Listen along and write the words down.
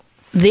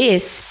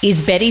This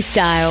is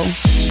BettyStyle.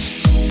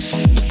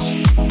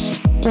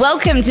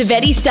 Welcome to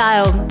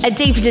BettyStyle, a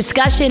deeper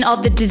discussion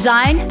of the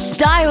design,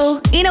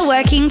 style, inner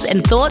workings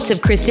and thoughts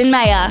of Kristen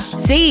Mayer,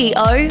 CEO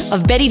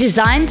of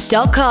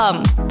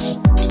BettyDesigns.com.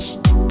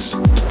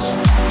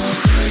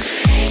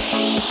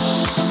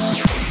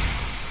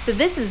 So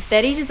this is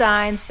Betty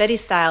Designs,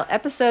 BettyStyle,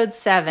 episode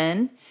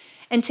 7.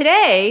 And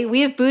today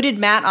we have booted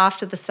Matt off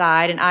to the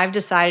side and I've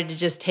decided to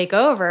just take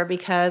over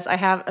because I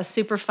have a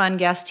super fun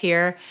guest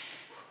here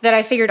that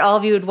I figured all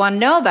of you would want to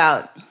know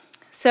about.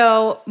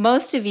 So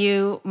most of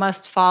you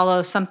must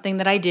follow something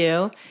that I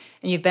do,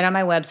 and you've been on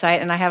my website,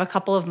 and I have a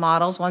couple of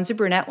models. One's a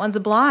brunette, one's a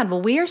blonde.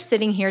 Well, we are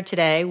sitting here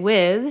today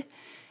with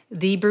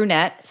the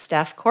brunette,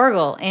 Stef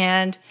Corgel,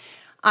 and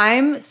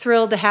I'm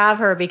thrilled to have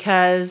her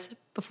because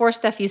before,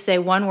 Stef, you say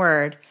one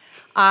word,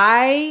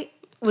 I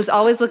was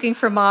always looking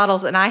for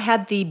models, and I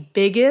had the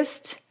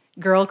biggest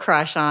girl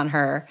crush on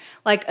her,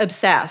 like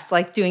obsessed,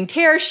 like doing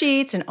tear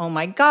sheets, and oh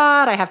my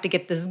God, I have to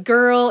get this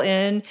girl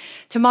in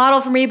to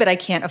model for me, but I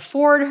can't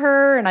afford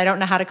her, and I don't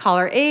know how to call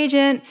her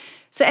agent.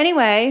 So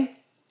anyway,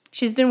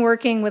 she's been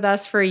working with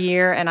us for a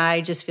year, and I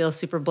just feel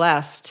super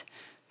blessed.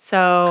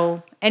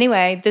 So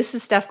anyway, this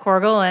is Stef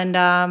Corgel, and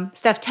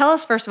Stef, tell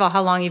us first of all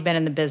how long you've been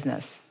in the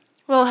business.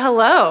 Well,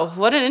 hello.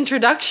 What an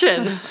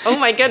introduction. Oh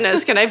my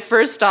goodness. Can I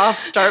first off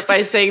start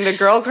by saying the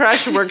girl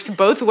crush works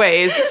both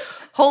ways.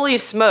 Holy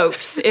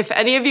smokes. If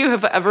any of you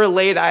have ever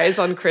laid eyes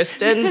on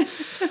Kristen,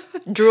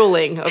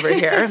 drooling over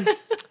here.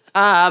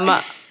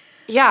 Yeah,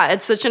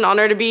 it's such an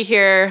honor to be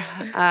here.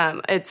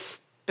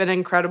 It's been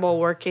incredible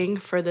working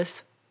for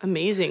this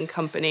amazing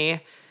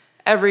company.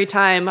 Every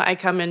time I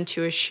come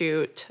into a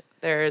shoot,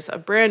 there's a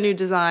brand new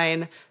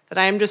design that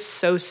I am just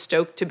so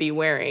stoked to be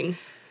wearing.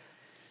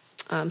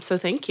 So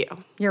thank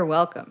you. You're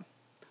welcome.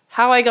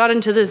 How I got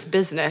into this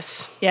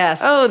business. Yes.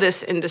 Oh,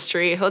 this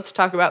industry. Let's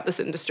talk about this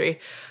industry.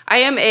 I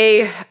am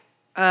a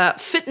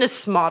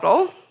fitness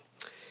model,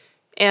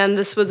 and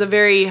this was a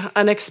very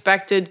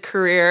unexpected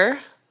career,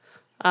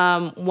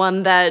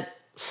 one that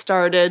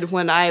started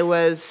when I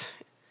was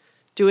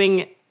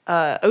doing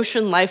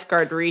ocean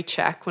lifeguard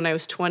recheck when I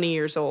was 20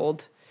 years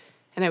old,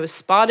 and I was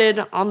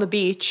spotted on the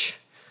beach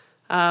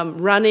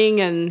running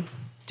and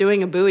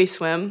doing a buoy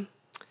swim.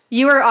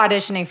 You were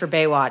auditioning for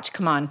Baywatch.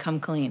 Come on, come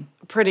clean.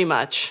 Pretty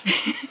much,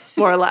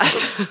 more or less.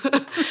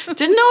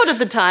 Didn't know it at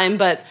the time,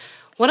 but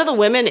one of the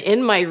women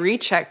in my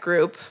recheck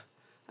group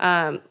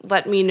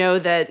let me know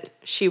that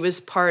she was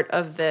part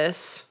of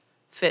this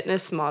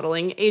fitness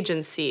modeling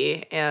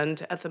agency.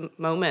 And at the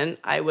moment,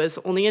 I was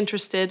only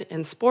interested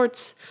in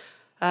sports,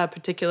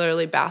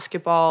 particularly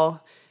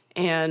basketball,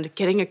 and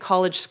getting a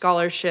college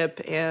scholarship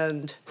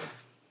and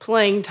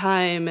playing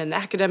time and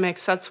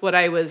academics. That's what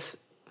I was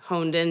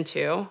honed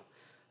into.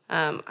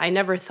 I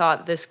never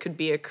thought this could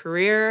be a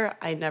career.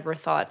 I never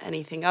thought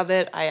anything of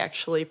it. I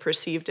actually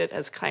perceived it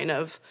as kind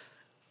of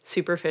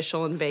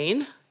superficial and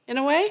vain in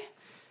a way.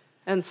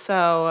 And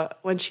so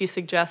when she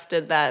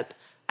suggested that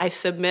I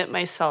submit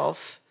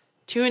myself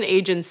to an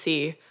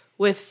agency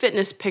with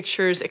fitness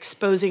pictures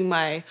exposing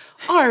my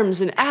arms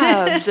and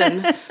abs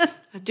and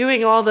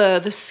doing all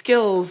the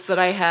skills that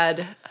I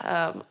had,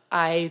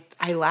 I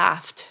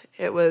laughed.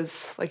 It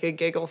was like a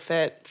giggle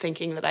fit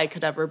thinking that I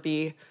could ever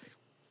be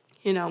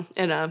in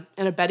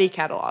a Betty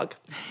catalog.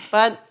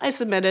 But I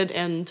submitted,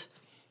 and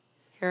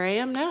here I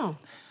am now.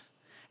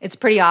 It's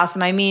pretty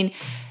awesome. I mean,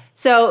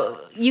 so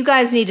you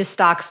guys need to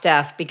stalk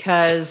Stef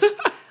because,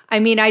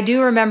 I mean, I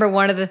do remember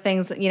one of the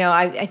things,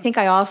 I think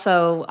I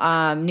also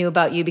knew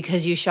about you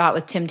because you shot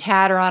with Tim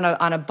Tatter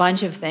on a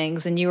bunch of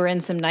things, and you were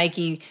in some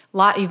you've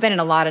been in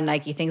a lot of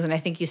Nike things, and I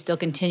think you still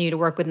continue to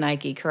work with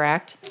Nike,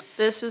 correct?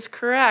 This is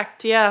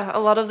correct, yeah.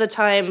 A lot of the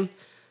time,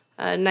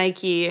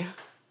 Nike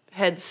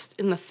heads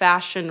in the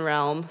fashion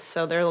realm,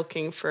 so they're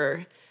looking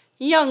for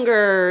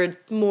younger,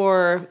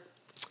 more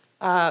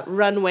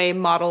runway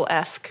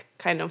model-esque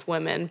kind of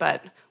women,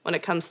 but when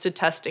it comes to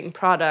testing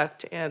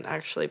product and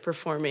actually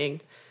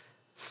performing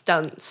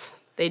stunts,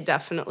 they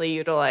definitely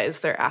utilize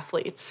their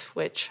athletes,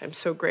 which I'm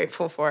so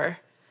grateful for.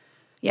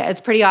 Yeah,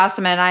 it's pretty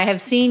awesome, and I have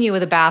seen you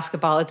with a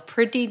basketball. It's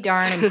pretty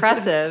darn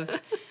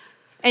impressive.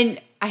 And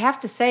I have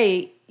to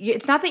say,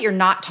 it's not that you're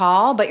not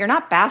tall, but you're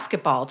not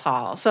basketball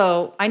tall.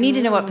 So I need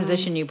to know what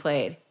position you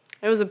played.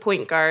 I was a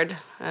point guard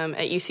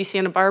at UC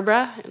Santa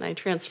Barbara, and I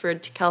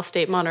transferred to Cal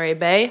State Monterey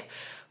Bay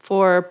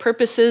for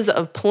purposes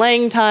of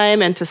playing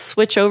time and to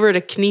switch over to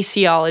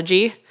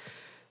kinesiology.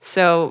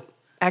 So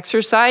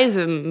exercise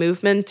and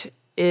movement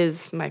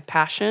is my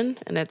passion,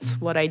 and it's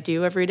what I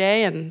do every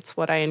day, and it's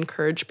what I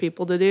encourage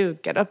people to do.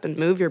 Get up and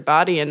move your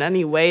body in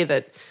any way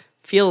that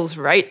feels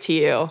right to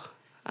you.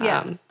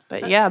 Yeah.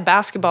 But yeah,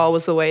 basketball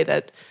was the way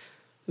that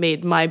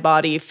made my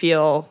body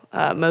feel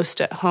most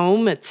at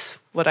home. It's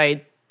what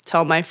I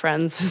tell my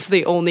friends is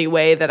the only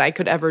way that I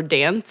could ever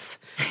dance.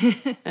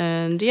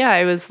 And yeah,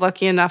 I was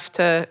lucky enough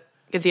to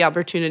get the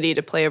opportunity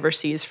to play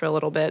overseas for a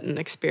little bit and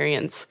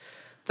experience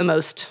the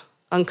most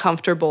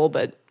uncomfortable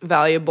but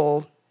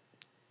valuable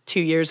 2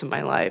 years of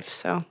my life.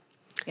 So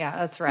yeah,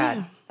 that's rad.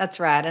 Yeah. That's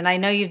rad. And I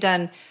know you've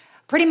done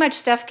pretty much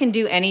Steph can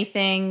do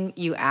anything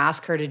you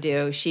ask her to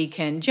do. She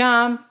can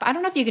jump. I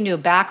don't know if you can do a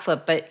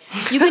backflip, but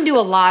you can do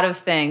a lot of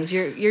things.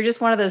 You're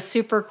just one of those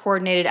super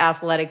coordinated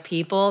athletic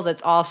people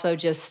that's also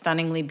just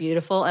stunningly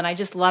beautiful, and I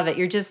just love it.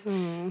 You're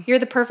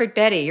the perfect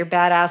Betty. You're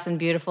badass and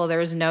beautiful.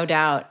 There is no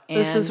doubt. And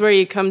this is where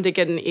you come to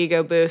get an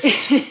ego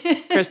boost.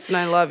 Kristen,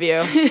 I love you.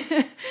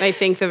 I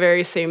think the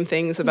very same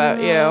things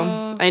about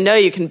you. I know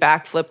you can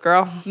backflip,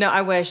 girl. No,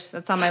 I wish.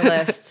 That's on my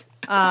list.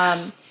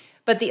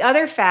 But the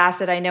other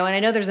facet I know, and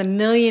I know there's a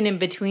million in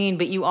between,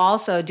 but you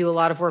also do a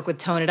lot of work with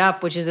Tone It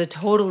Up, which is a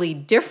totally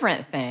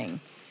different thing.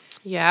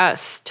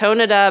 Yes. Tone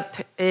It Up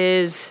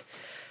is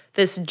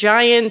this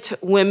giant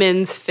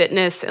women's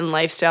fitness and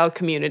lifestyle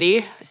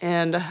community,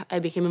 and I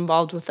became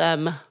involved with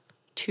them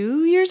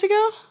 2 years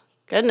ago.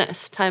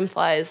 Goodness, time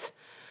flies.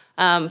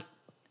 But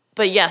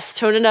yes,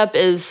 Tone It Up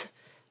is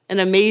an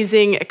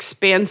amazing,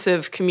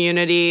 expansive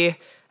community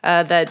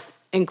that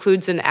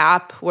includes an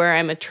app where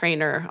I'm a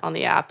trainer on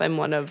the app. I'm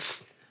one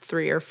of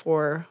 3 or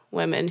 4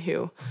 women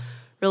who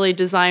really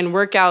design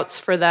workouts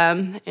for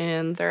them,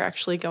 and they're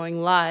actually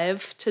going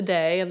live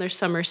today in their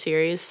summer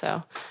series.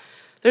 So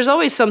there's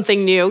always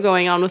something new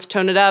going on with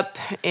Tone It Up,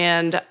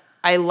 and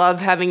I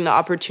love having the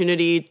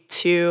opportunity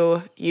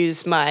to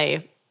use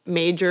my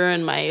major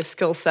and my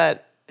skill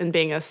set in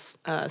being a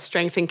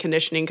strength and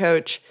conditioning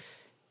coach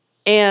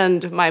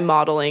and my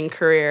modeling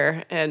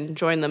career and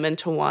join them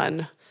into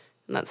one.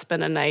 And that's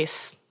been a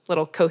nice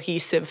little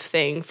cohesive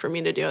thing for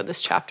me to do in this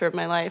chapter of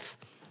my life.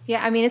 Yeah,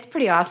 I mean, it's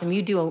pretty awesome.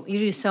 You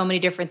do so many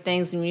different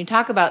things, and when you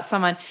talk about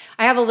someone,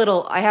 I have a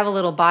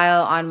little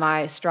bio on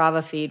my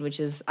Strava feed,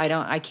 which is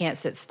I can't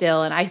sit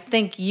still, and I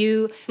think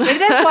maybe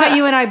that's why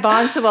you and I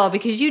bond so well,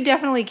 because you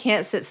definitely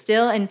can't sit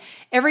still, and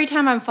every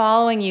time I'm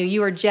following you,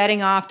 you are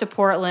jetting off to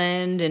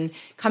Portland and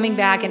coming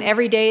back, and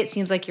every day it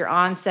seems like you're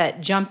on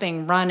set,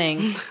 jumping,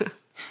 running,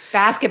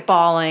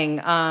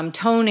 basketballing,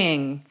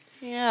 toning.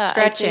 Yeah,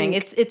 stretching.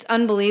 It's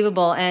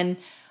unbelievable. And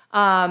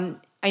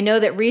I know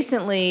that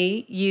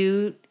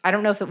recently I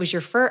don't know if it was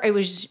your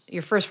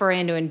first foray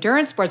into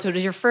endurance sports, but it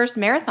was your first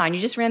marathon. You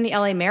just ran the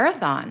LA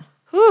Marathon.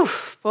 Whew,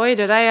 boy,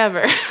 did I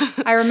ever.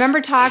 I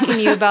remember talking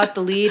to you about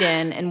the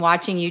lead-in and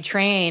watching you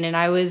train, and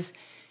I was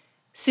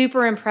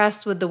super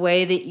impressed with the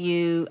way that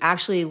you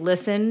actually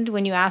listened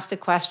when you asked a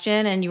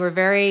question, and you were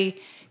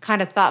very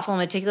kind of thoughtful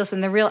and meticulous,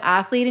 and the real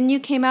athlete in you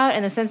came out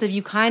in the sense of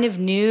you kind of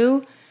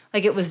knew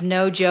like it was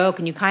no joke,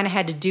 and you kind of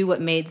had to do what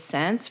made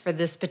sense for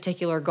this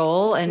particular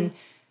goal. And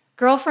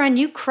girlfriend,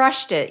 you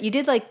crushed it. You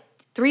did like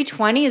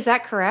 3:20, is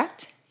that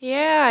correct?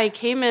 Yeah, I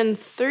came in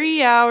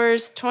 3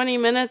 hours, 20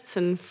 minutes,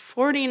 and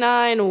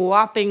 49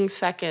 whopping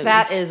seconds.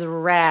 That is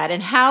rad.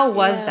 And how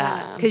was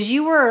that? Because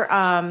you were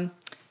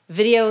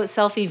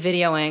selfie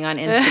videoing on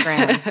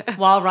Instagram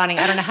while running.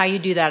 I don't know how you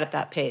do that at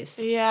that pace.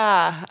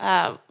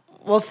 Yeah.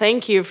 Well,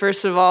 thank you,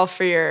 first of all,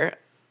 for your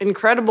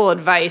incredible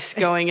advice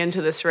going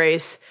into this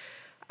race.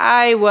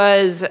 I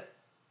was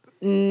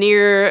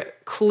near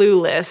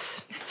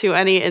clueless to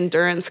any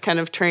endurance kind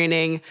of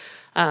training.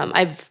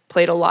 I've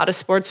played a lot of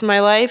sports in my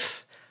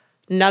life.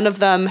 None of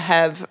them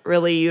have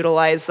really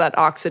utilized that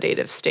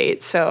oxidative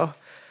state. So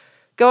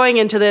going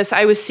into this,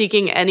 I was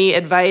seeking any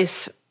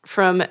advice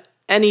from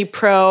any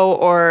pro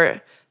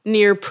or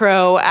near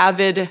pro,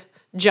 avid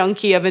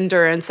junkie of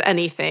endurance,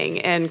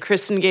 anything. And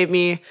Kristen gave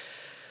me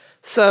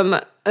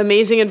some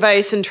amazing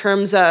advice in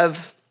terms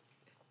of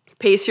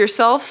pace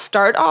yourself,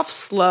 start off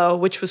slow,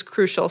 which was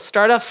crucial.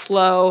 Start off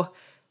slow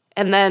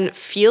and then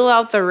feel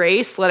out the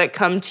race, let it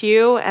come to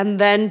you, and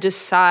then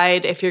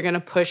decide if you're going to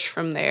push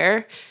from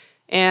there.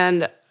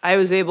 And I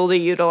was able to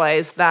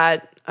utilize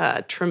that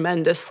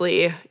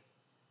tremendously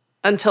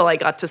until I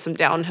got to some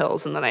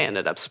downhills, and then I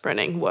ended up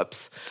sprinting.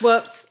 Whoops.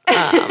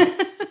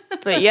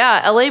 But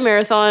yeah, LA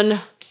Marathon,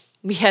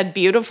 we had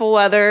beautiful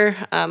weather.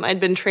 I'd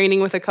been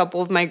training with a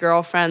couple of my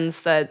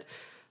girlfriends that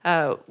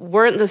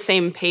weren't the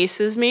same pace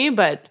as me,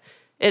 but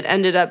it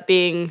ended up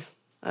being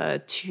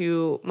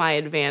to my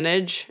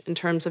advantage in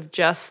terms of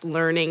just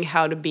learning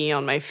how to be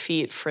on my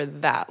feet for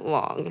that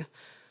long.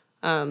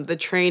 The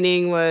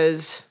training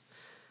was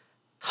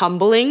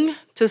humbling,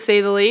 to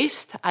say the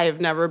least. I have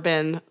never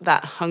been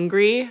that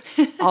hungry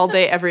all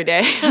day, every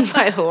day in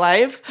my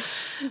life.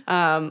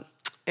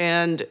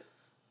 And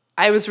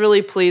I was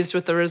really pleased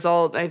with the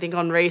result. I think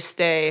on race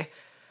day,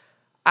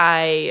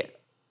 I,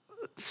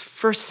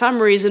 for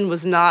some reason,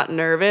 was not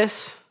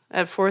nervous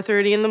at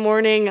 4:30 in the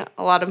morning.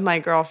 A lot of my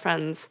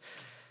girlfriends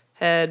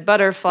had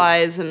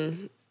butterflies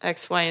and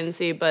X, Y, and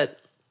Z, but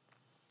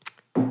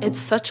it's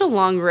such a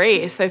long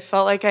race. I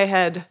felt like I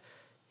had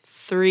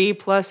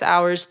 3+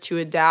 hours to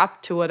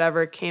adapt to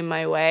whatever came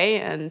my way.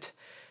 And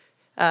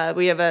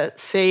we have a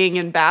saying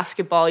in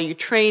basketball, you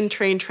train,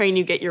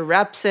 you get your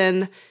reps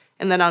in,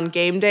 and then on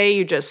game day,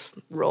 you just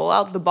roll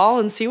out the ball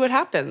and see what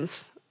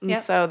happens.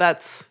 And so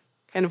that's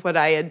kind of what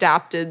I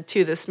adapted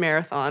to this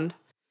marathon.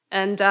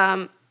 And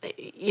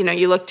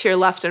you look to your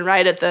left and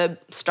right at the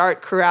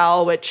start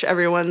corral, which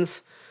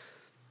everyone's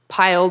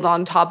piled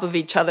on top of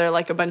each other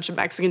like a bunch of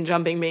Mexican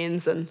jumping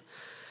beans, and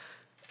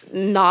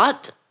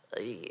not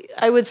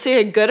I would say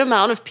a good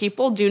amount of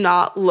people do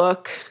not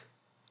look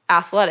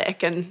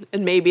athletic, and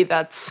maybe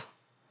that's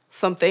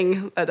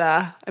something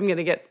that I'm going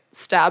to get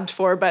stabbed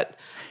for, but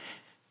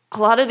a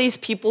lot of these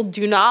people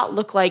do not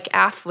look like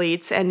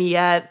athletes, and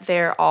yet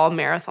they're all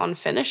marathon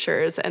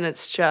finishers, and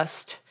it's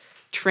just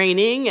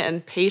training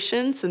and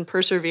patience and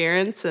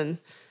perseverance and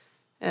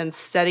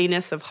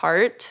steadiness of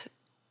heart.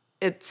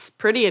 It's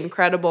pretty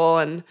incredible,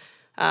 and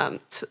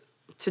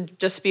to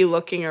just be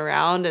looking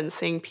around and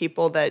seeing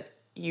people that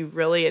you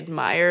really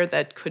admire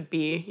that could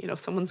be,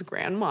 someone's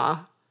grandma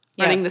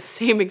running the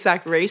same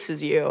exact race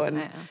as you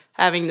and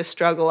having to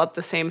struggle up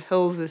the same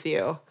hills as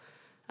you.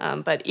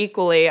 But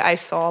equally, I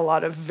saw a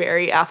lot of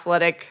very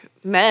athletic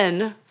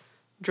men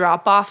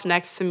drop off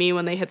next to me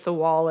when they hit the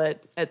wall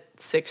at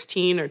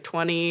 16 or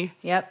 20.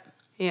 Yep.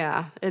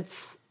 Yeah,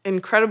 it's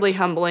incredibly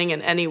humbling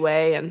in any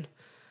way. And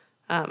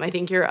I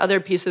think your other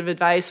piece of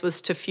advice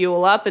was to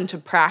fuel up and to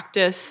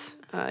practice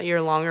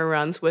your longer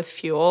runs with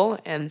fuel,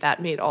 and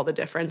that made all the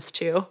difference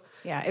too.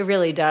 Yeah, it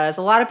really does.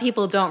 A lot of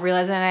people don't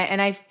realize,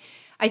 and I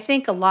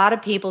think a lot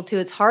of people too,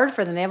 it's hard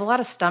for them. They have a lot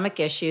of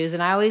stomach issues,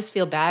 and I always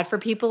feel bad for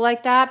people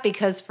like that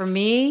because for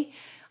me,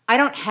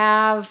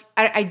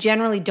 I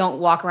generally don't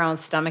walk around with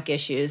stomach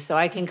issues. So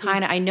I can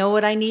I know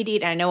what I need to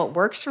eat, and I know what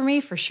works for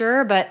me for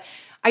sure, but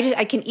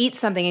I can eat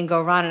something and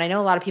go run, and I know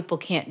a lot of people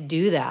can't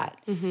do that.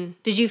 Mm-hmm.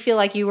 Did you feel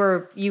like you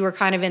were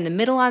kind of in the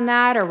middle on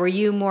that, or were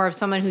you more of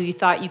someone who you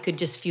thought you could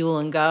just fuel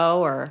and go?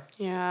 Or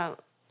yeah,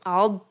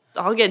 I'll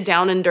get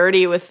down and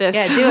dirty with this.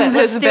 Yeah, do it.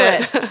 Let's do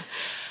it.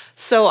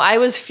 So I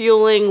was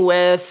fueling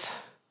with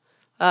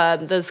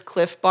those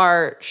Cliff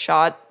Bar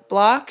shot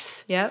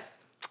blocks. Yep.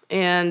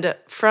 And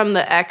from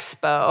the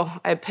expo,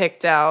 I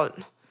picked out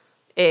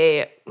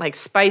a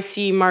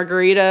spicy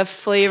margarita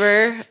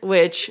flavor,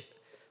 which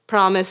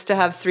promised to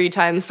have 3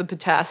 times the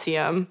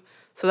potassium.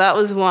 So that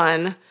was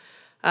one.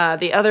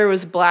 The other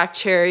was black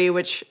cherry,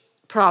 which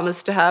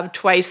promised to have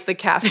twice the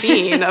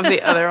caffeine of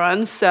the other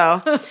ones.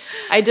 So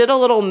I did a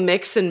little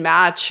mix and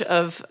match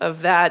of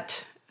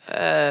that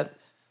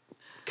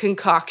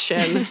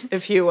concoction,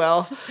 if you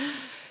will.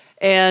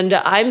 And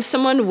I'm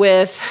someone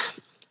with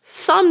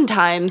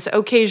sometimes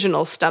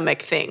occasional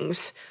stomach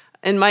things.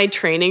 In my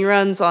training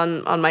runs,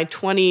 on my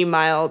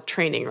 20-mile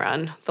training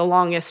run, the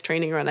longest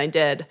training run I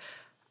did,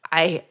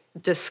 I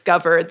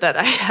discovered that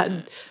I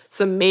had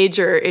some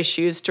major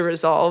issues to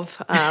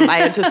resolve. I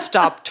had to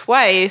stop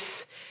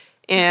twice,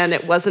 and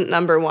it wasn't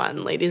number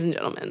 1, ladies and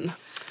gentlemen.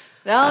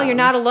 Well, you're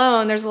not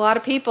alone. There's a lot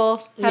of people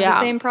have the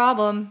same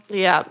problem.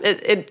 Yeah,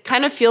 it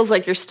kind of feels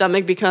like your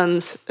stomach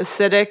becomes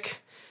acidic,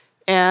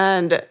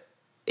 and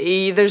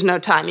there's no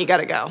time. You got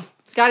to go.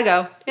 Gotta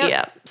go. Yep.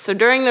 Yeah. So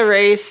during the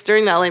race,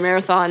 during the LA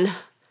Marathon,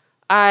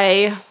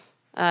 TMI,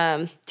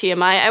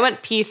 I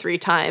went pee 3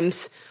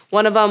 times.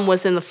 One of them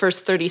was in the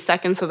first 30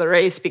 seconds of the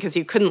race because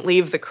you couldn't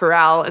leave the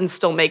corral and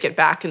still make it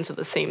back into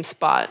the same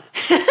spot.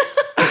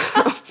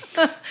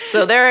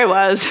 So there I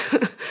was,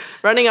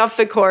 running off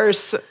the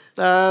course,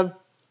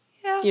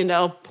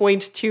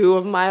 0.2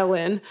 of a mile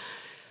in.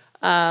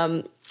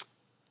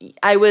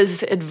 I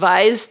was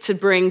advised to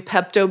bring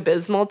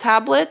Pepto-Bismol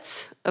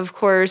tablets. Of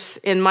course,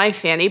 in my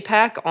fanny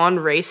pack on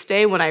race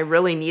day when I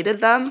really needed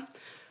them,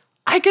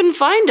 I couldn't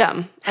find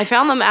them. I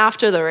found them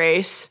after the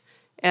race.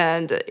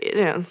 And,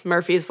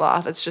 Murphy's Law,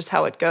 that's just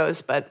how it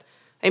goes. But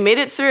I made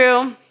it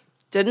through,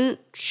 didn't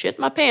shit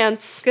my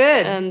pants.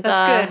 Good. And,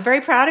 that's good. Very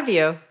proud of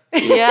you.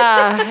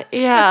 Yeah.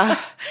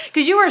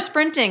 Because you were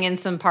sprinting in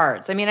some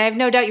parts. I mean, I have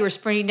no doubt you were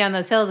sprinting down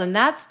those hills. And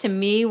that's, to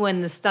me, when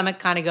the stomach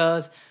kind of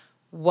goes,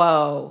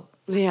 whoa.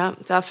 Yeah,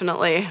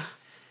 definitely.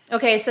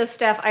 Okay, so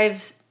Stef,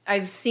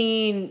 I've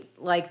seen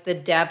the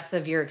depth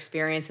of your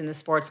experience in the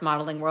sports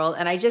modeling world.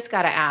 And I just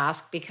got to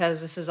ask, because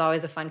this is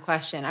always a fun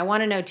question. I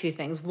want to know 2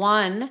 things.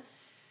 One,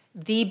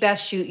 the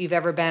best shoot you've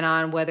ever been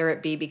on, whether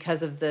it be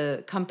because of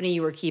the company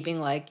you were keeping,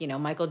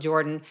 Michael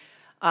Jordan,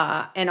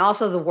 and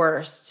also the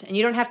worst. And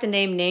you don't have to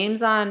name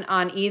names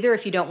on either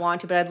if you don't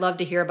want to, but I'd love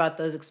to hear about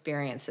those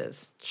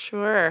experiences.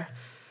 Sure.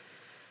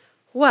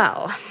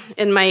 Well,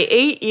 in my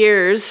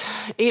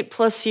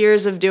 8+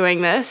 years of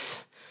doing this,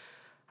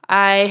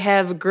 I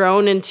have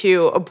grown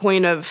into a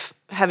point of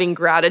having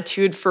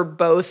gratitude for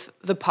both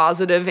the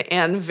positive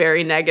and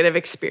very negative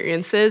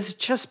experiences,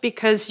 just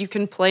because you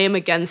can play them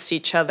against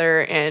each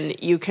other and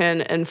you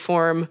can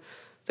inform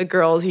the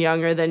girls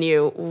younger than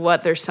you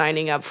what they're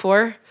signing up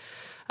for.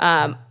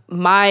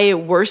 My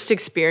worst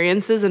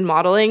experiences in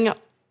modeling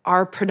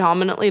are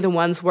predominantly the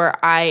ones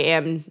where I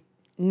am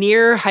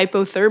near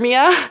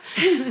hypothermia.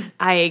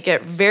 I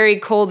get very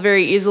cold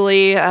very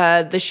easily.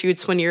 The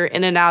shoots when you're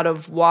in and out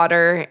of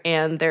water,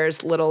 and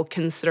there's little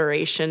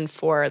consideration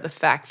for the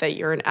fact that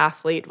you're an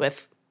athlete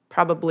with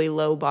probably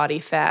low body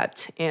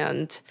fat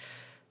and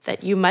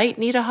that you might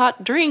need a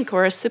hot drink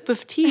or a sip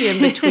of tea in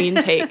between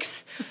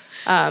takes.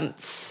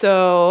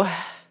 So,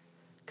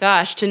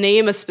 gosh, to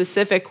name a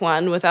specific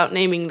one without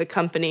naming the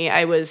company,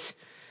 I was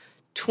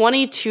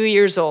 22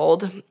 years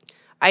old.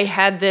 I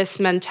had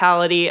this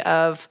mentality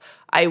of,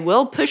 I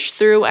will push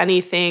through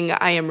anything.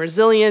 I am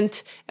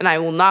resilient, and I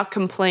will not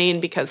complain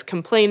because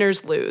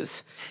complainers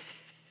lose.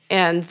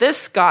 And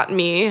this got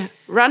me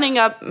running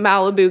up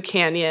Malibu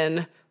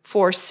Canyon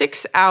for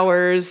 6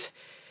 hours.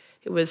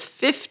 It was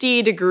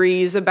 50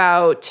 degrees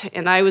about,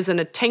 and I was in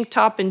a tank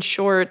top and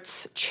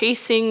shorts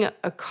chasing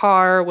a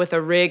car with a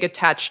rig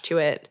attached to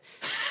it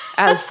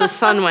as the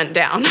sun went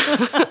down.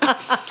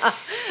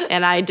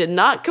 And I did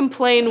not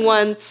complain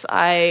once.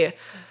 I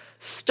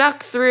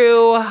stuck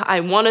through. I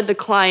wanted the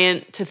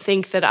client to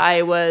think that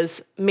I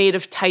was made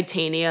of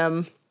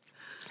titanium.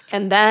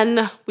 And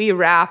then we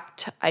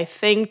wrapped. I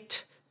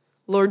thanked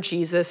Lord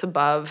Jesus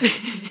above,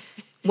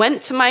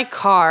 went to my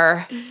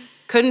car,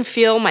 couldn't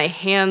feel my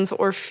hands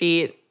or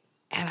feet,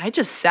 and I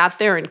just sat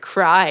there and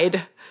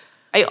cried.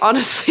 I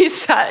honestly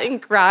sat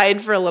and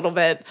cried for a little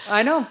bit.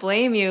 I don't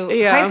blame you.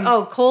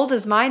 Yeah. Cold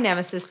is my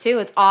nemesis too.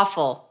 It's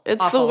awful.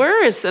 It's awful. the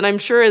worst, and I'm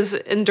sure as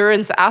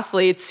endurance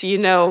athletes, you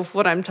know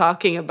what I'm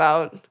talking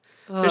about.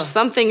 Ugh. There's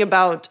something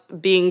about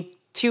being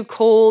too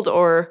cold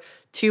or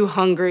too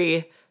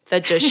hungry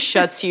that just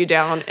shuts you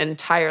down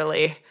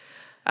entirely.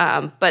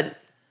 But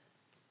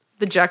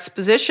the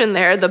juxtaposition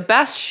there, the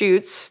best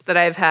shoots that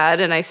I've had,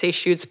 and I say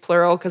shoots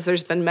plural because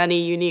there's been many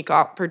unique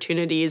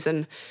opportunities,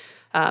 and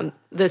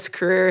this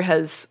career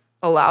has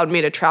allowed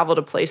me to travel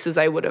to places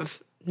I would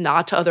have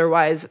not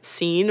otherwise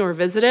seen or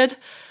visited.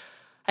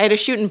 I had a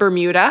shoot in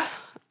Bermuda.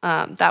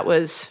 That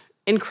was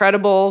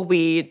incredible.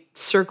 We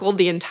circled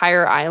the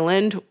entire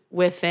island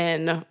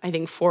within, I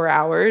think, 4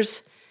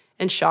 hours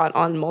and shot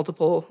on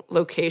multiple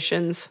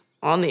locations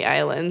on the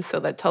island. So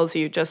that tells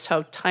you just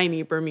how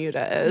tiny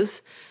Bermuda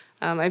is.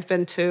 I've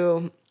been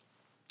to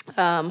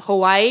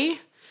Hawaii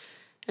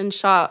and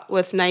shot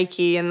with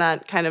Nike in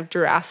that kind of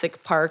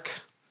Jurassic Park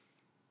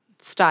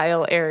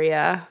style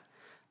area.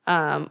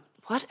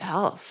 What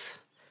else?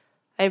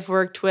 I've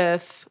worked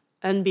with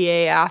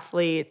NBA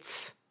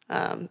athletes,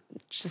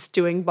 just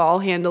doing ball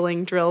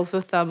handling drills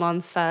with them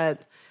on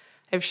set.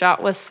 I've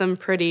shot with some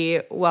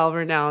pretty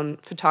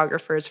well-renowned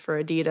photographers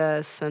for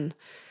Adidas, and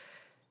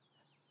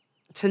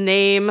to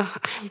name,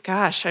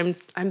 gosh, I'm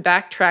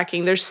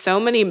backtracking. There's so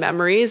many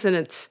memories, and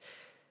it's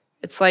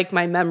like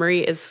my memory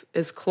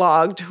is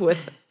clogged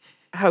with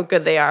how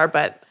good they are.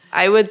 But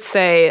I would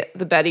say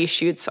the Betty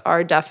shoots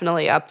are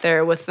definitely up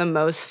there with the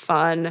most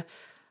fun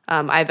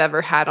I've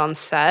ever had on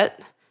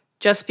set,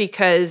 just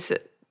because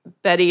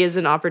Betty is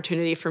an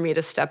opportunity for me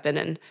to step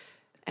in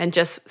and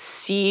just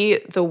see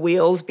the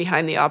wheels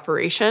behind the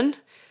operation,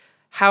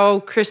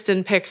 how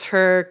Kristen picks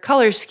her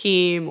color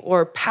scheme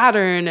or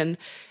pattern, and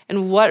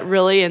what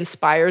really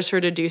inspires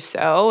her to do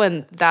so.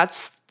 And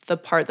that's the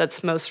part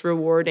that's most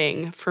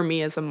rewarding for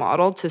me as a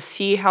model, to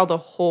see how the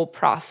whole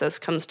process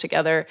comes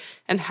together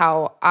and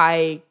how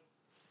I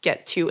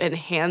get to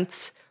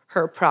enhance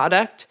her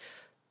product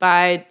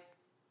by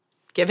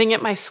giving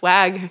it my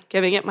swag,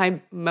 giving it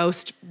my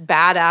most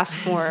badass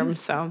form.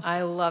 So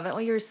I love it.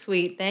 Well, you're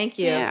sweet. Thank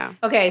you. Yeah.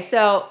 Okay,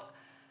 so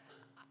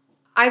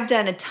I've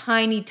done a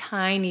tiny,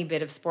 tiny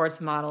bit of sports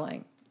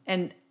modeling,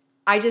 and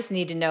I just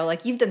need to know,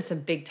 like, you've done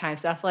some big time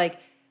stuff. Like,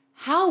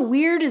 how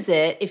weird is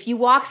it if you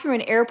walk through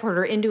an airport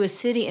or into a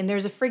city and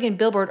there's a friggin'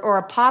 billboard or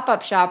a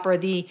pop-up shop or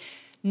the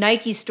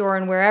Nike store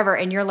and wherever,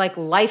 and you're like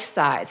life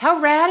size?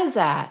 How rad is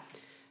that?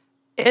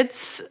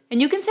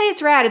 And you can say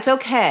it's rad. It's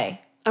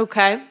okay.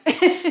 Okay.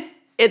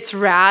 It's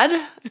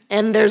rad,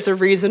 and there's a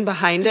reason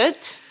behind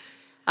it.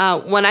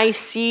 When I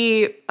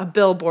see a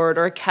billboard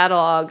or a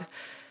catalog,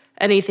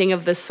 anything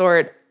of this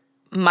sort,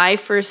 my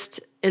first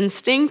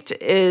instinct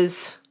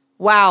is,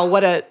 wow,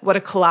 what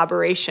a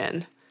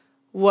collaboration.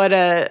 What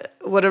a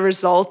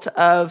result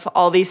of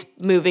all these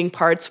moving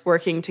parts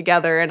working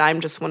together, and I'm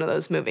just one of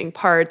those moving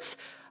parts.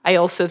 I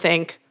also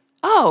think,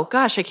 oh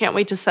gosh, I can't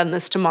wait to send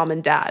this to mom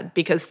and dad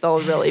because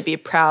they'll really be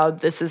proud.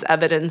 This is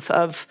evidence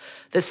of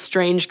this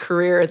strange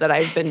career that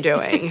I've been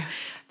doing.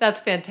 That's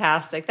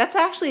fantastic. That's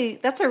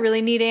a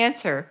really neat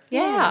answer.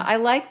 Yeah, I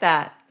like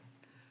that.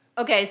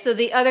 Okay, so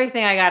the other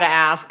thing I got to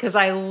ask, because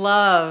I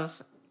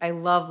love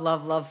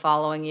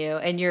following you,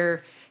 and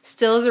your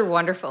stills are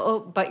wonderful,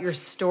 but your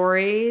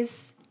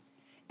stories,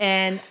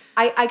 and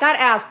I got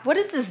to ask, what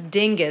is this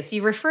dingus?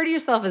 You refer to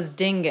yourself as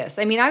dingus.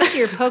 I mean, obviously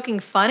you're poking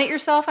fun at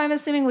yourself, I'm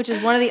assuming, which is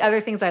one of the other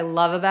things I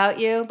love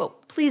about you,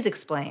 but please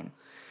explain.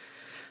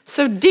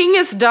 So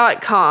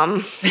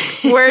dingus.com,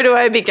 where do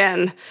I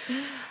begin?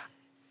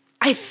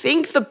 I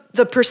think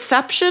the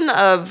perception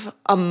of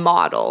a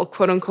model,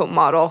 quote unquote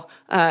model,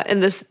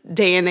 in this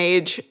day and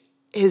age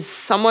is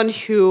someone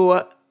who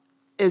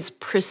is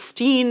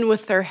pristine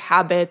with their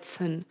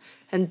habits and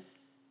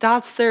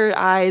dots their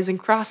I's and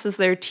crosses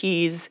their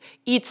T's,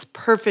 eats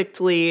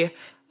perfectly,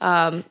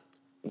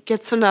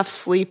 gets enough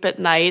sleep at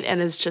night,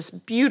 and is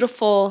just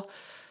beautiful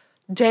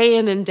day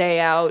in and day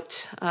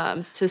out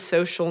to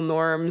social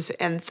norms.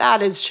 And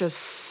that is just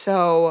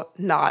so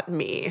not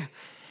me.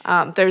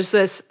 There's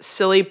this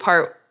silly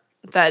part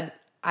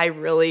that I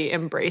really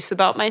embrace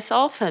about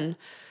myself, and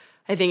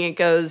I think it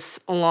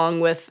goes along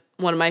with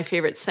one of my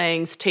favorite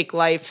sayings, take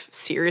life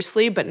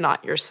seriously, but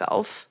not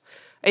yourself.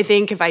 I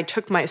think if I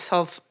took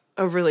myself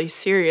overly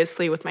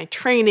seriously with my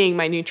training,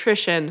 my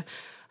nutrition,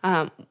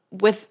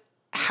 with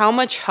how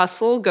much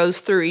hustle goes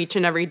through each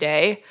and every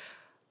day,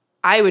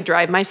 I would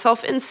drive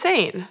myself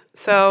insane.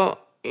 So,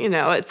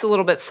 it's a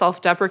little bit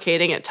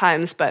self-deprecating at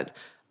times, but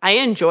I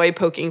enjoy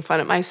poking fun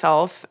at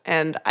myself,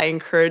 and I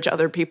encourage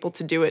other people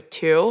to do it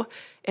too.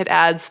 It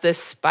adds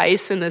this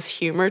spice and this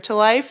humor to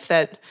life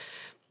that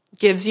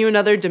gives you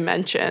another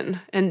dimension.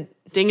 And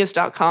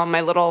dingus.com,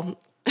 my little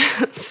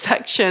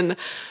section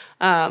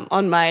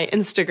on my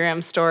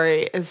Instagram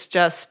story, is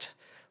just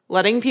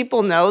letting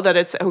people know that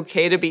it's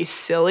okay to be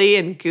silly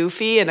and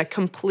goofy and a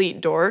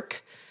complete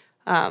dork.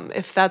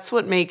 If that's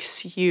what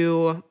makes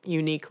you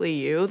uniquely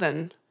you,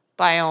 then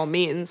by all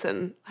means.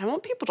 And I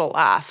want people to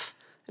laugh.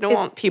 I don't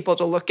want people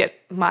to look at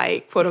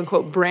my quote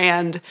unquote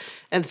brand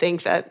and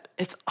think that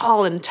it's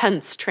all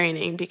intense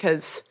training,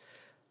 because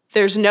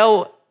there's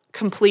no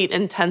complete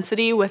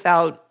intensity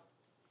without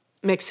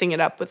mixing it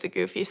up with the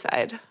goofy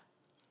side.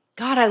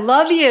 God, I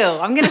love you.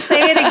 I'm going to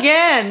say it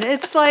again.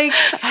 It's like,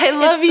 I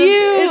love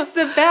you. It's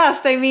the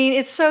best. I mean,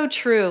 it's so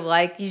true.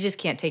 Like, you just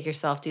can't take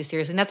yourself too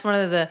seriously. And that's one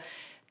of the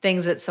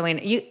things that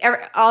Selena,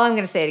 all I'm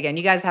going to say it again.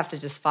 You guys have to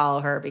just follow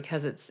her,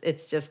 because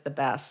it's just the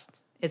best.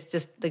 It's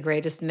just the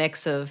greatest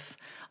mix of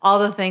all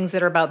the things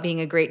that are about being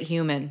a great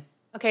human.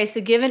 Okay,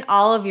 so given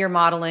all of your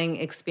modeling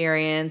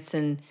experience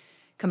and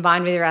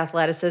combined with your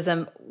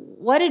athleticism,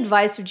 what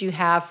advice would you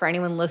have for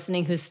anyone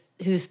listening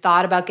who's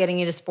thought about getting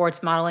into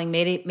sports modeling?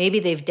 Maybe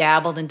they've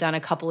dabbled and done a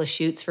couple of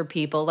shoots for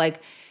people.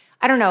 Like,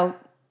 I don't know,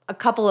 a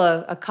couple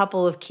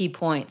of key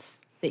points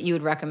that you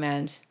would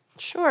recommend.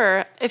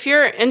 Sure. If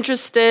you're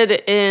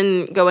interested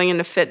in going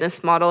into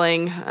fitness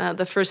modeling,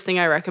 the first thing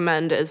I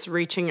recommend is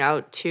reaching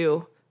out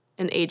to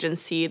an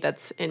agency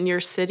that's in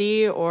your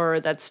city or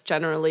that's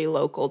generally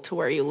local to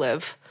where you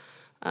live.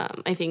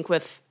 I think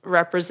with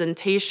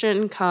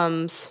representation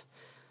comes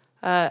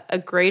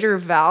a greater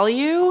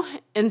value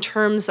in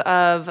terms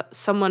of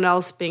someone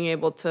else being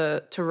able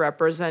to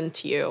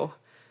represent you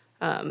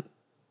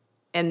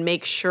and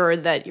make sure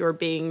that you're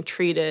being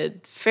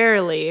treated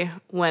fairly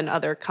when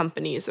other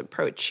companies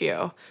approach you.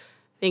 I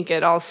think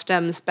it all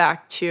stems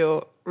back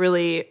to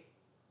really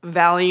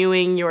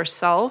valuing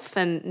yourself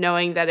and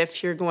knowing that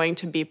if you're going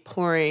to be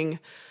pouring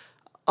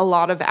a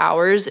lot of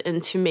hours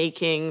into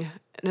making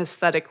an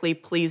aesthetically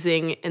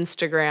pleasing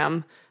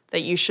Instagram,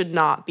 that you should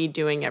not be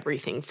doing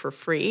everything for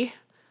free.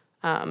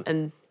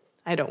 And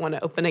I don't want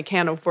to open a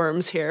can of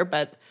worms here,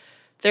 but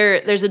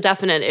there's a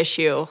definite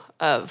issue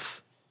of,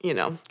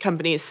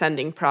 companies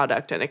sending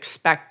product and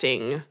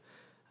expecting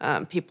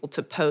people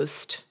to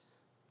post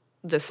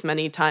this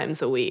many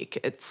times a week.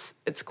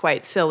 It's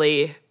quite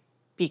silly,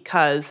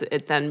 because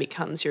it then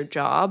becomes your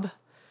job.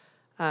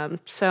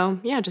 So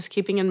just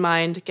keeping in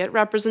mind, get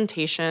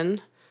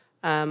representation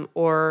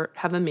or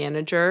have a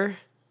manager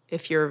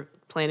if you're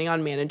planning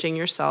on managing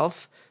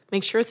yourself.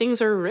 Make sure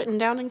things are written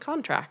down in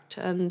contract,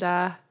 and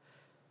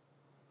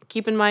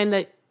keep in mind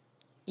that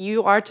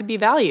you are to be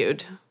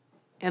valued,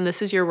 and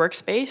this is your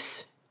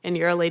workspace, and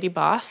you're a lady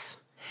boss,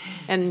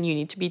 and you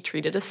need to be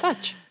treated as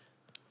such.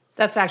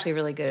 That's actually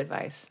really good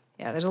advice.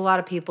 Yeah, there's a lot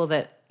of people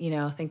that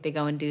think they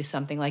go and do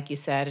something like you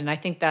said, and I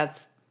think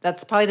that's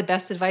probably the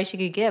best advice you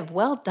could give.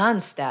 Well done,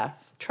 Stef.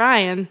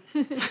 Trying.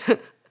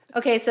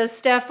 Okay, so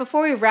Stef,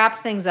 before we wrap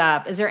things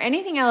up, is there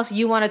anything else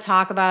you want to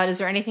talk about? Is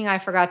there anything I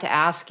forgot to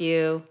ask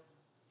you?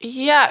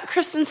 Yeah,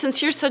 Kristen,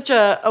 since you're such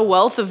a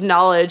wealth of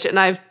knowledge, and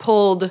I've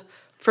pulled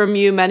from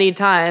you many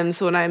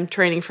times when I'm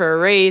training for a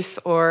race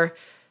or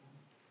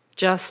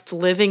just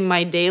living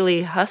my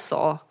daily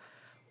hustle,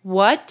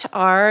 what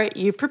are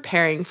you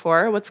preparing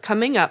for? What's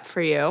coming up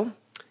for you?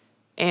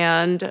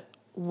 And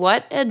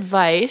what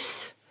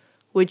advice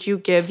would you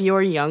give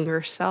your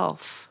younger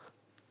self?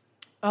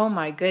 Oh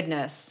my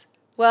goodness.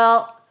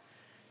 Well,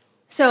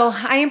 so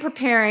I am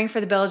preparing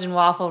for the Belgian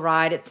waffle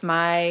ride. It's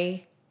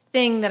my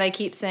thing that I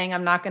keep saying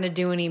I'm not going to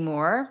do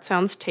anymore.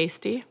 Sounds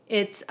tasty.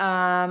 It's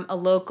a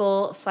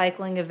local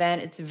cycling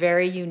event. It's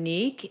very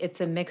unique.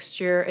 It's a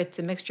mixture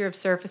of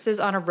surfaces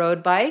on a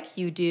road bike.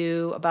 You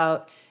do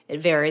it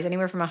varies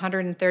anywhere from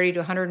 130 to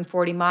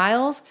 140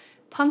 miles,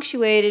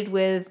 punctuated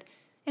with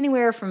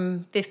anywhere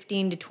from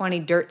 15 to 20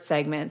 dirt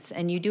segments,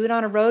 and you do it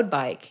on a road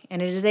bike,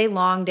 and it is a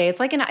long day.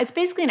 It's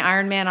basically an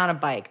Ironman on a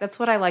bike. That's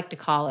what I like to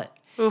call it.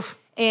 Oof.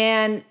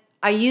 And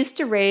I used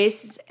to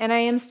race, and I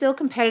am still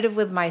competitive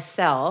with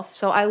myself.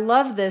 So I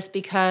love this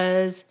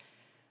because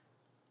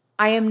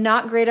I am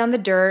not great on the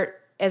dirt.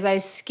 As I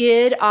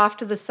skid off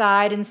to the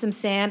side in some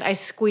sand, I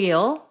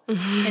squeal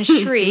and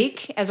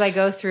shriek as I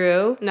go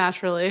through.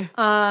 Naturally.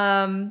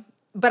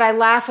 But I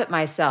laugh at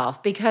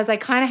myself because I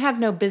kind of have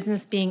no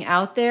business being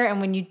out there.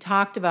 And when you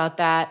talked about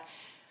that,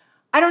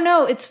 I don't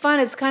know, it's fun.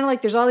 It's kind of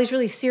like there's all these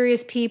really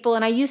serious people.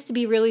 And I used to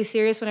be really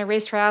serious when I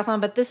raced triathlon,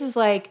 but this is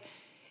like,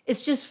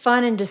 it's just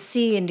fun and to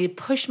see and to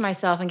push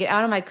myself and get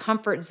out of my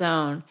comfort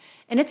zone.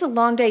 And it's a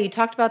long day. You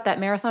talked about that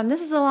marathon.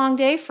 This is a long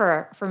day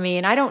for me,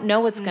 and I don't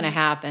know what's going to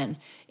happen.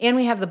 And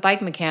we have the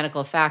bike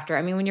mechanical factor.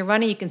 I mean, when you're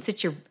running, you can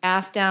sit your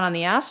ass down on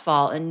the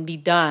asphalt and be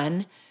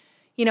done.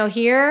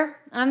 here,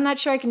 I'm not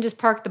sure I can just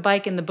park the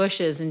bike in the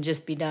bushes and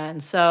just be done.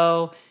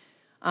 So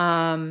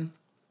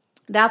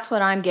that's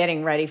what I'm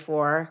getting ready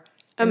for.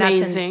 And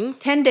Amazing. That's in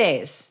 10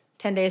 days.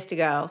 10 days to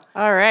go.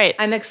 All right.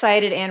 I'm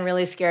excited and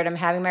really scared. I'm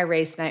having my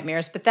race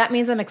nightmares, but that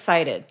means I'm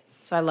excited.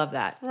 So I love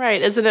that.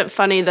 Right. Isn't it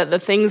funny that the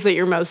things that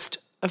you're most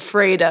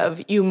afraid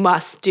of, you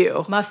must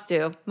do? Must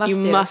do.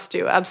 Must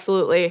do.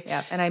 Absolutely.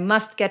 Yeah. And I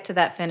must get to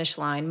that finish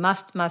line.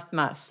 Must.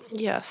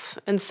 Yes.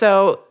 And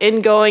so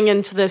in going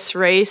into this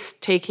race,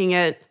 taking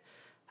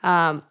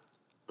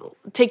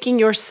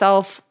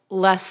yourself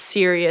less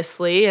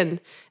seriously and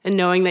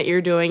knowing that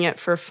you're doing it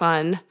for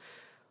fun,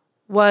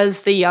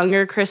 was the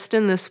younger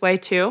Kristen this way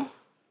too?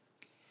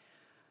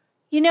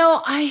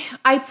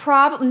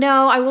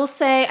 I will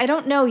say I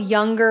don't know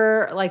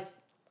younger, like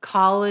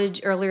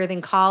college, earlier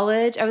than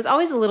college. I was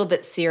always a little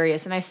bit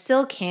serious, and I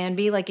still can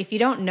be. Like, if you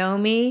don't know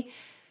me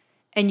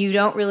and you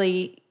don't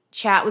really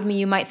chat with me,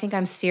 you might think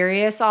I'm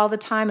serious all the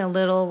time and a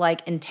little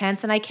like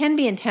intense, and I can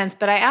be intense,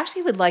 but I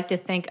actually would like to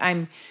think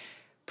I'm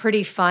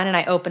pretty fun and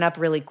I open up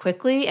really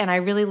quickly, and I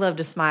really love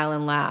to smile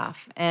and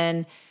laugh.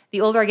 And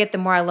the older I get, the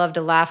more I love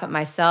to laugh at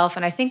myself.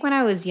 And I think when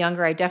I was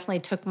younger, I definitely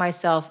took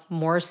myself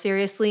more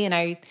seriously, and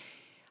I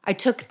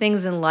took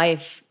things in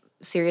life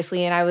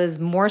seriously, and I was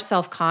more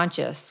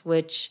self-conscious,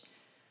 which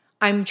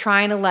I'm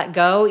trying to let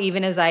go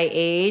even as I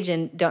age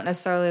and don't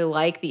necessarily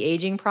like the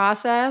aging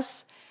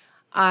process.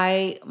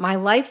 My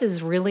life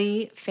is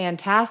really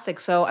fantastic,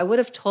 so I would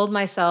have told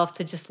myself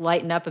to just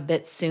lighten up a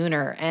bit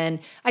sooner, and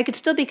I could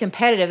still be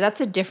competitive.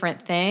 That's a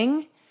different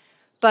thing.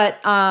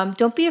 But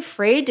don't be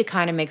afraid to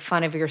kind of make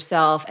fun of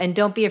yourself, and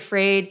don't be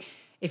afraid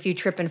if you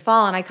trip and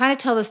fall. And I kind of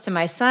tell this to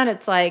my son.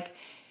 It's like,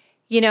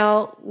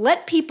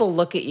 let people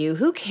look at you.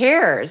 Who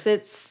cares?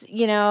 It's,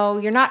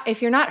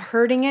 if you're not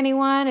hurting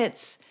anyone,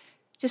 it's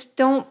just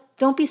don't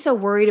be so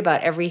worried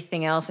about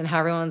everything else and how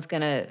everyone's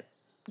gonna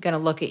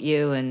look at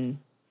you and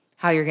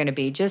how you're gonna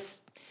be.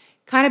 Just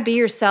kind of be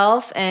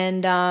yourself.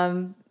 And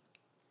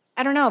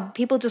I don't know,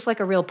 people just like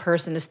a real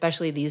person,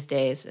 especially these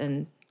days.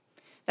 And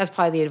that's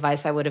probably the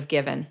advice I would have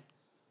given.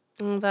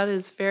 Well, that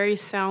is very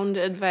sound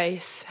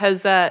advice.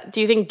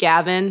 Do you think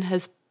Gavin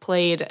has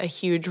played a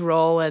huge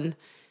role in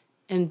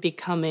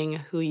becoming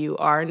who you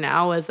are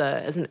now as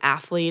an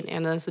athlete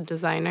and as a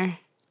designer?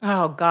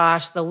 Oh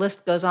gosh, the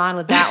list goes on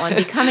with that one.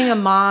 Becoming a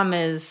mom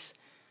it's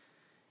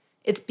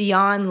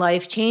beyond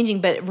life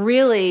changing, but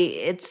really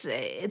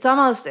it's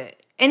almost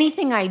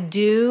anything I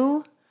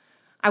do,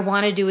 I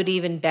want to do it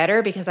even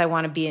better because I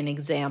want to be an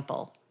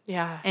example.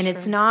 Yeah. And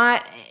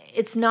sure.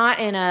 it's not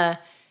in a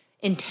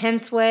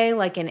intense way,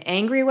 like an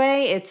angry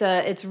way.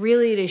 It's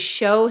really to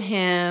show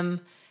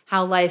him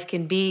how life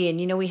can be.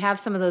 And, we have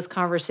some of those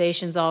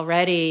conversations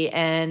already.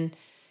 And,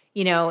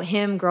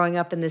 him growing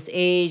up in this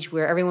age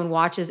where everyone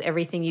watches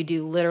everything you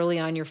do literally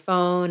on your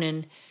phone.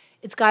 And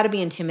it's got to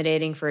be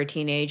intimidating for a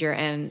teenager.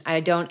 And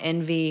I don't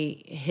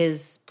envy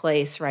his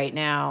place right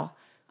now.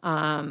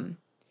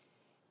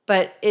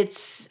 But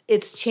it's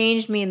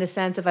changed me in the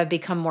sense of I've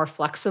become more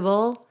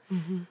flexible.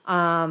 Mm-hmm.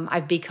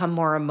 I've become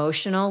more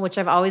emotional, which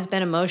I've always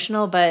been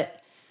emotional,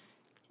 but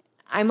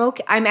I'm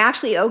okay. I'm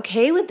actually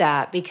okay with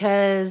that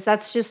because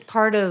that's just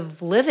part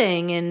of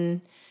living and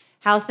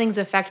how things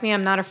affect me.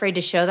 I'm not afraid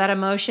to show that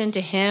emotion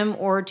to him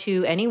or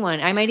to anyone.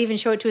 I might even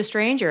show it to a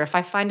stranger. If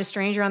I find a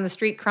stranger on the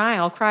street crying,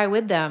 I'll cry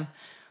with them.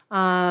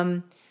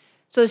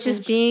 So it's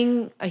just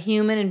being a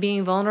human and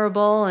being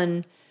vulnerable.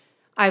 And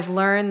I've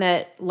learned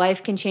that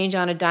life can change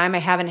on a dime. I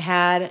haven't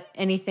had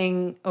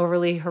anything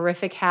overly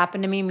horrific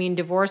happen to me. I mean,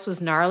 divorce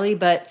was gnarly,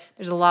 but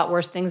there's a lot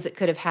worse things that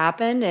could have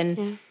happened.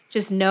 And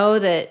just know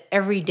that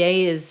every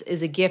day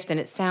is a gift. And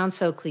it sounds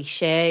so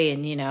cliche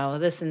and,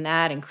 this and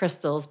that and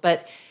crystals,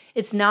 but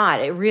it's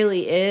not. It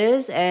really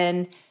is.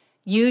 And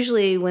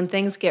usually when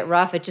things get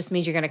rough, it just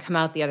means you're going to come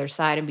out the other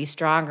side and be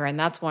stronger. And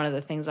that's one of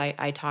the things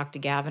I talk to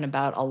Gavin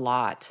about a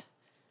lot.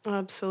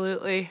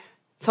 Absolutely.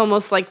 It's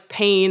almost like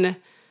pain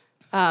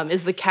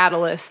is the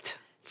catalyst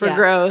for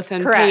growth,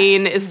 and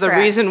pain is the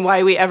reason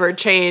why we ever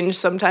change.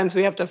 Sometimes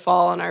we have to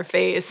fall on our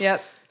face.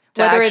 Yep.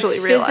 To Whether actually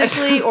it's realize.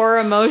 physically or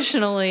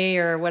emotionally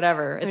or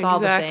whatever. It's all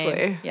the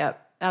same.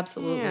 Yep.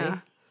 Absolutely. Yeah.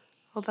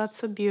 Well,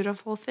 that's a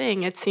beautiful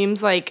thing. It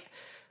seems like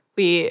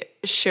we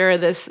share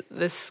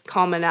this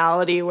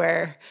commonality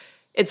where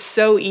it's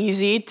so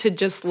easy to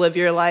just live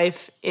your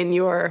life in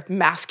your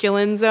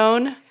masculine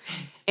zone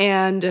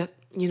and,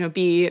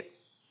 be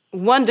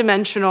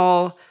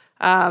one-dimensional,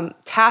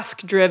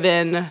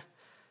 task-driven,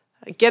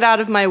 get out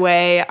of my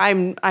way,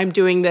 I'm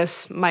doing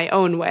this my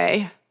own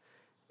way.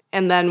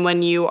 And then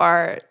when you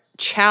are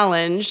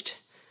challenged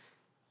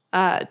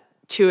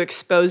to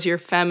expose your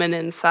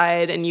feminine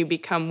side and you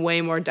become way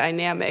more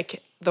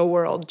dynamic, the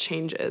world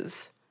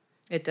changes.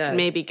 It does.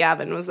 Maybe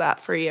Gavin was that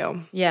for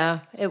you. Yeah,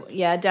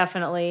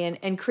 definitely.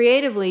 And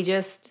creatively,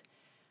 just,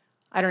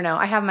 I don't know,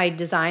 I have my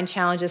design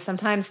challenges.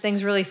 Sometimes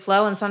things really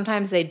flow and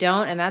sometimes they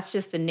don't. And that's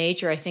just the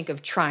nature, I think,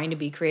 of trying to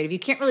be creative. You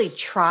can't really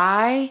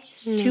try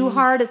too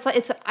hard.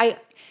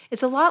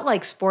 It's a lot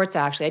like sports,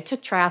 actually. I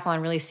took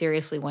triathlon really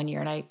seriously one year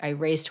and I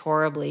raced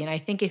horribly. And I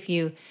think if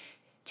you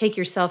take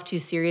yourself too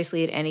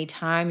seriously at any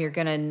time, you're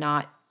going to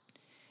not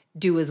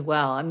do as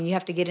well. I mean, you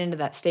have to get into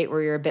that state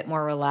where you're a bit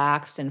more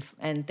relaxed and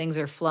things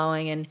are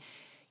flowing. And,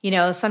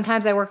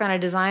 sometimes I work on a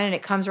design and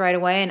it comes right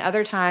away. And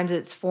other times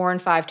it's 4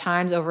 and 5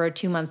 times over a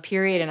 2-month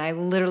period. And I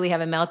literally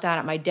have a meltdown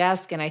at my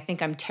desk and I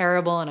think I'm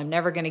terrible and I'm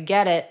never going to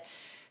get it.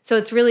 So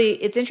it's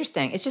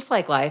interesting. It's just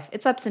like life.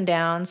 It's ups and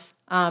downs.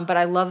 But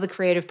I love the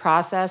creative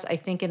process. I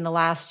think in the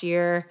last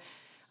year,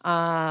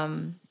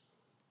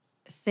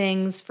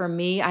 things for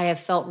me, I have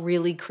felt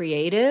really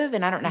creative,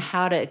 and I don't know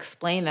how to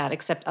explain that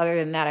except other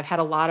than that, I've had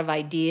a lot of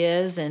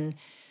ideas, and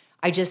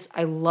I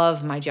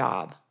love my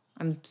job.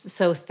 I'm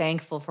so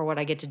thankful for what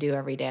I get to do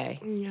every day.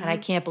 Yeah. And I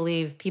can't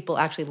believe people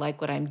actually like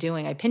what I'm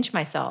doing. I pinch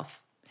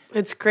myself.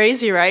 It's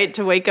crazy, right?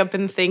 To wake up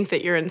and think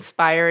that you're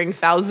inspiring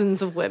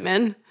thousands of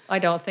women. I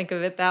don't think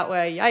of it that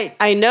way. Yikes.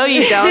 I know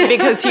you don't,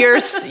 because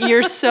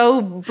you're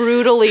so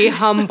brutally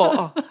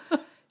humble.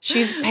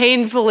 She's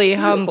painfully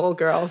humble,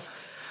 girls.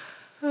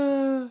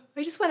 I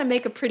just want to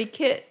make a pretty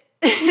kit.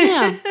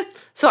 Yeah.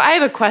 So I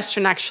have a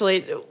question,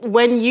 actually.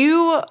 When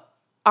you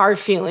are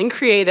feeling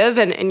creative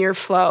and in your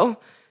flow,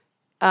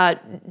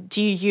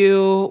 do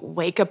you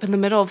wake up in the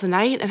middle of the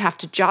night and have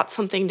to jot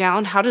something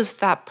down? How does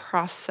that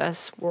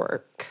process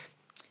work?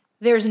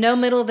 There's no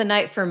middle of the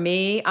night for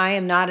me. I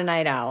am not a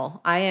night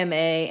owl. I'm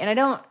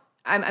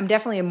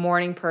definitely a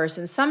morning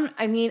person.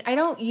 I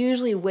don't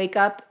usually wake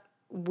up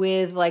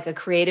with like a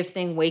creative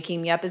thing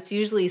waking me up. It's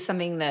usually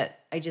something that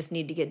I just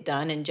need to get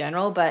done in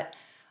general. But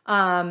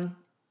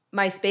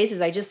my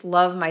spaces, I just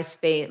love my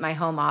space, my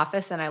home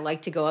office, and I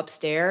like to go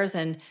upstairs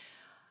and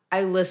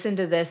I listen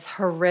to this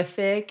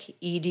horrific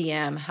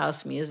EDM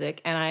house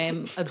music, and I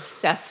am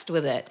obsessed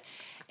with it.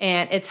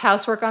 And it's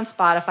housework on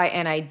Spotify,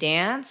 and I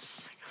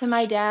dance to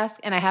my desk,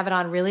 and I have it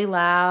on really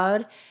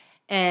loud.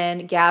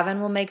 And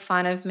Gavin will make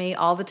fun of me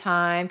all the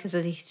time because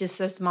he just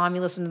says, Mom,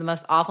 you listen to the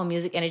most awful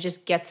music, and it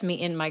just gets me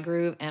in my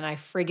groove, and I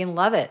friggin'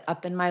 love it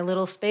up in my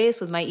little space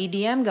with my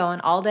EDM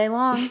going all day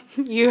long.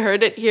 You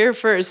heard it here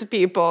first,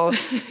 people.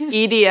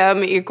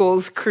 EDM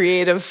equals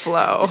creative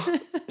flow.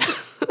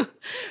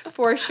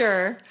 For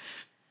sure.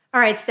 All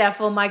right, Stef.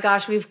 Well, my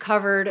gosh, we've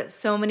covered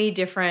so many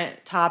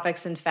different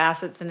topics and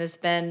facets, and it's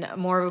been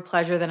more of a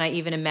pleasure than I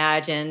even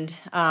imagined.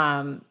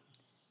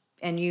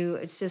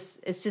 It's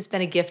just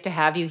been a gift to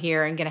have you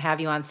here, and going to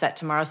have you on set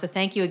tomorrow. So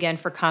thank you again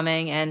for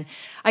coming, and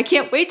I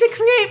can't wait to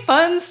create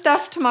fun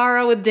stuff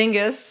tomorrow with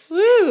Dingus.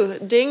 Woo!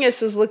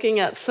 Dingus is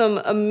looking at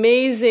some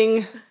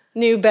amazing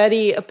new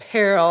Betty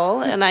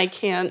apparel, and I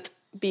can't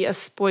be a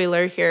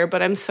spoiler here,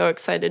 but I'm so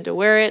excited to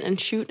wear it and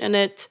shoot in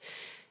it.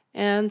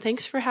 And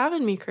thanks for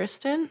having me,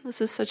 Kristen. This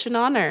is such an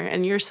honor,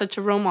 and you're such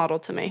a role model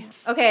to me.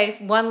 Okay,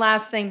 one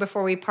last thing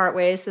before we part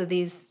ways, so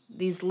these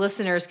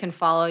listeners can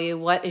follow you.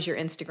 What is your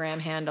Instagram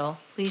handle?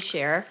 Please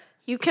share.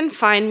 You can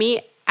find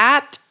me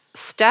at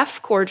Stef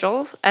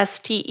Corgel,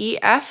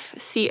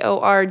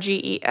 STEFCORGEL,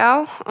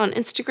 on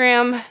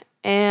Instagram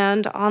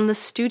and on the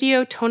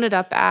Studio Tone It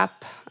Up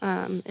app.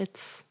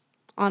 It's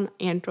on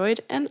Android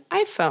and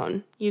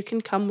iPhone. You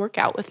can come work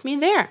out with me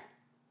there.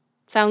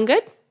 Sound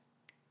good?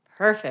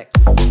 Perfect.